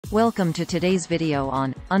Welcome to today's video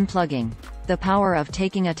on Unplugging, the power of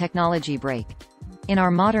taking a technology break. In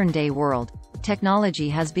our modern-day world, technology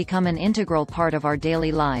has become an integral part of our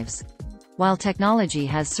daily lives. While technology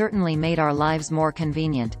has certainly made our lives more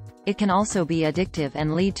convenient, it can also be addictive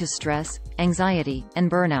and lead to stress, anxiety,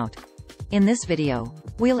 and burnout. In this video,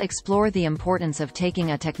 we'll explore the importance of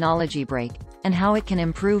taking a technology break, and how it can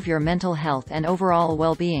improve your mental health and overall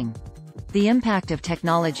well-being. The impact of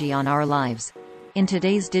technology on our lives. In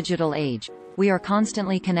today's digital age, we are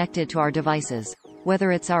constantly connected to our devices,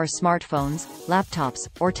 whether it's our smartphones, laptops,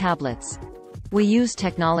 or tablets. We use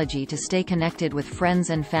technology to stay connected with friends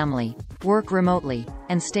and family, work remotely,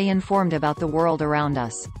 and stay informed about the world around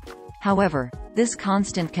us. However, this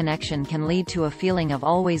constant connection can lead to a feeling of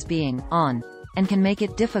always being on, and can make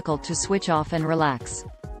it difficult to switch off and relax.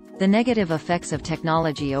 The negative effects of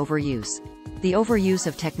technology overuse. The overuse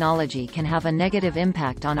of technology can have a negative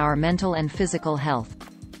impact on our mental and physical health.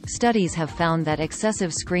 Studies have found that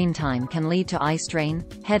excessive screen time can lead to eye strain,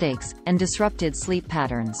 headaches, and disrupted sleep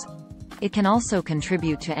patterns. It can also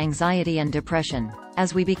contribute to anxiety and depression,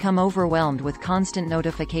 as we become overwhelmed with constant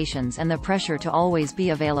notifications and the pressure to always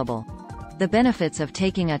be available. The benefits of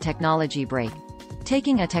taking a technology break.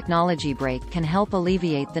 Taking a technology break can help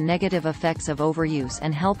alleviate the negative effects of overuse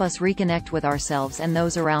and help us reconnect with ourselves and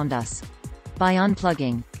those around us. By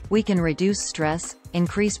unplugging, we can reduce stress,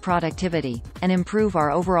 increase productivity, and improve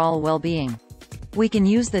our overall well-being. We can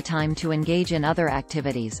use the time to engage in other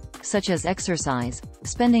activities, such as exercise,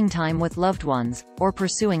 spending time with loved ones, or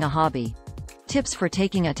pursuing a hobby. Tips for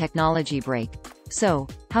taking a technology break. So,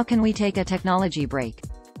 how can we take a technology break?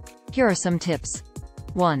 Here are some tips.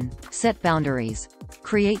 1. Set boundaries.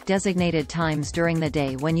 Create designated times during the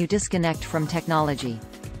day when you disconnect from technology.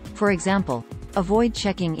 For example, avoid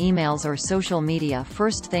checking emails or social media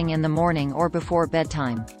first thing in the morning or before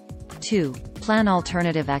bedtime. 2. Plan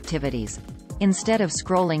alternative activities. Instead of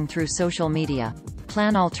scrolling through social media,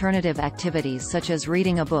 plan alternative activities such as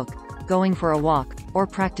reading a book, going for a walk, or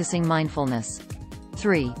practicing mindfulness.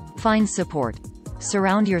 3. Find support.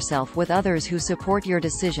 Surround yourself with others who support your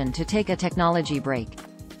decision to take a technology break.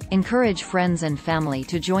 Encourage friends and family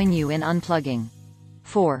to join you in unplugging.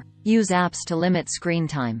 4. Use apps to limit screen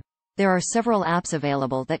time. There are several apps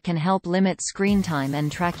available that can help limit screen time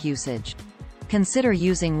and track usage. Consider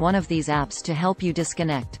using one of these apps to help you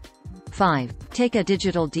disconnect. 5. Take a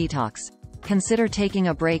digital detox. Consider taking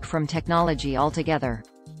a break from technology altogether.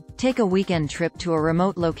 Take a weekend trip to a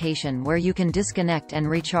remote location where you can disconnect and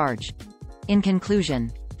recharge. In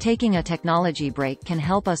conclusion, taking a technology break can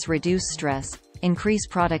help us reduce stress, increase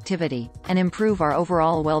productivity, and improve our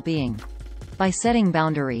overall well-being. By setting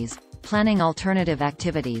boundaries, planning alternative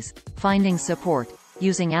activities, finding support,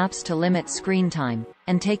 using apps to limit screen time,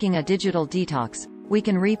 and taking a digital detox, we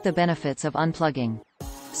can reap the benefits of unplugging.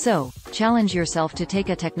 So, challenge yourself to take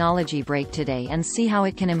a technology break today and see how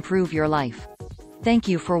it can improve your life. Thank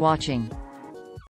you for watching.